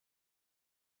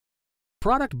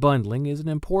Product bundling is an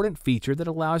important feature that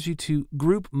allows you to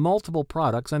group multiple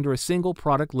products under a single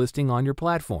product listing on your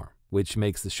platform, which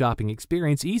makes the shopping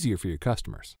experience easier for your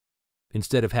customers.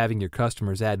 Instead of having your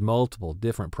customers add multiple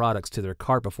different products to their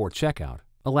cart before checkout,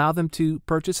 allow them to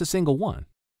purchase a single one.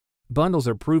 Bundles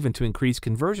are proven to increase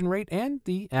conversion rate and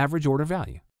the average order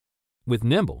value. With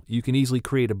Nimble, you can easily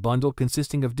create a bundle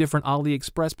consisting of different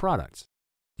AliExpress products.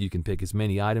 You can pick as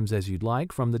many items as you'd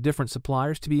like from the different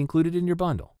suppliers to be included in your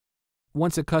bundle.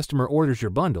 Once a customer orders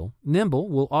your bundle, Nimble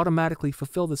will automatically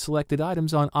fulfill the selected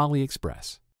items on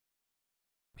AliExpress.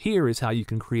 Here is how you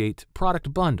can create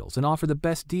product bundles and offer the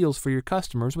best deals for your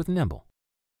customers with Nimble.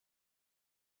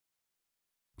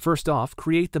 First off,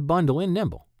 create the bundle in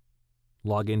Nimble.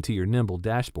 Log into your Nimble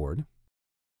dashboard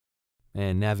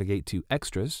and navigate to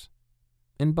Extras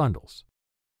and Bundles.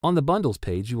 On the Bundles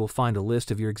page, you will find a list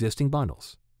of your existing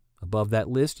bundles. Above that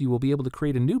list, you will be able to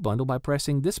create a new bundle by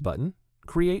pressing this button,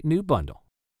 Create New Bundle.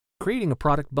 Creating a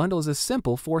product bundle is a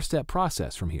simple 4-step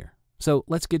process from here, so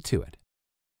let's get to it.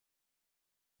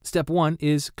 Step 1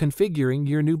 is configuring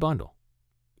your new bundle.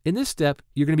 In this step,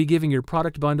 you're going to be giving your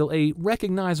product bundle a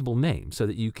recognizable name so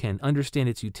that you can understand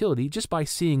its utility just by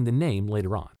seeing the name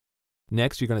later on.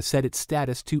 Next, you're going to set its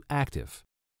status to active.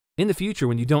 In the future,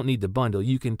 when you don't need the bundle,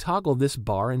 you can toggle this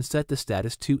bar and set the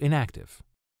status to inactive.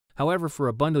 However, for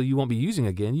a bundle you won't be using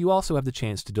again, you also have the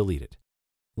chance to delete it.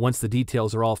 Once the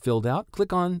details are all filled out,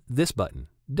 click on this button,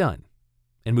 Done,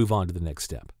 and move on to the next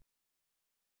step.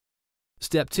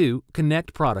 Step 2,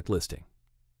 connect product listing.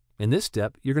 In this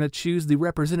step, you're going to choose the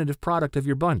representative product of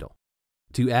your bundle.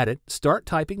 To add it, start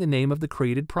typing the name of the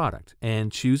created product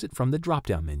and choose it from the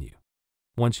drop-down menu.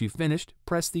 Once you've finished,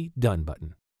 press the Done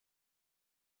button.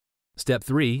 Step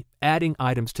 3, adding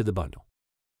items to the bundle.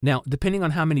 Now, depending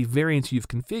on how many variants you've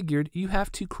configured, you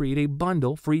have to create a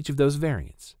bundle for each of those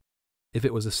variants. If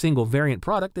it was a single variant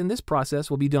product, then this process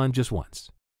will be done just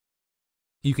once.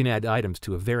 You can add items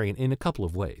to a variant in a couple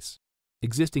of ways.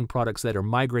 Existing products that are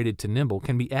migrated to Nimble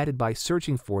can be added by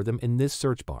searching for them in this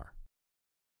search bar.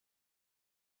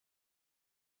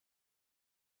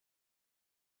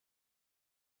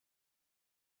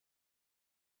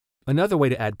 Another way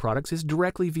to add products is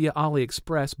directly via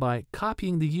AliExpress by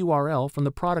copying the URL from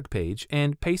the product page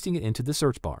and pasting it into the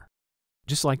search bar,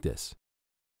 just like this.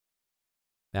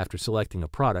 After selecting a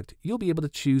product, you'll be able to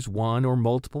choose one or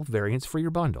multiple variants for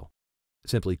your bundle.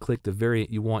 Simply click the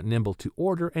variant you want Nimble to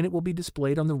order and it will be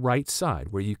displayed on the right side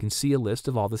where you can see a list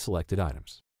of all the selected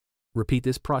items. Repeat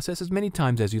this process as many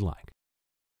times as you like.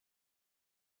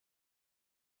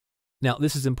 Now,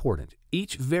 this is important.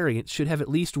 Each variant should have at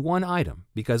least one item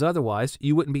because otherwise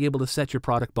you wouldn't be able to set your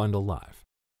product bundle live.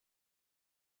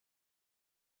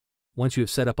 Once you have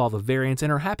set up all the variants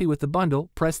and are happy with the bundle,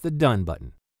 press the Done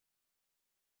button.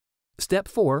 Step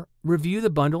 4, review the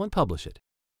bundle and publish it.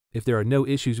 If there are no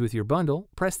issues with your bundle,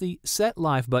 press the Set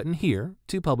Live button here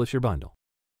to publish your bundle.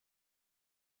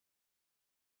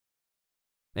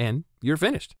 And you're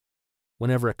finished.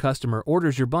 Whenever a customer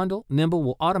orders your bundle, Nimble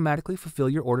will automatically fulfill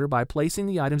your order by placing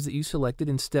the items that you selected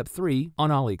in Step 3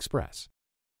 on AliExpress.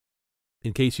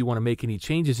 In case you want to make any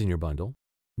changes in your bundle,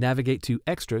 navigate to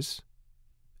Extras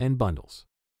and Bundles.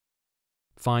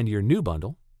 Find your new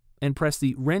bundle and press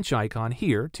the wrench icon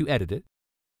here to edit it,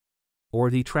 or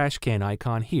the trash can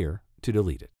icon here to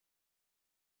delete it.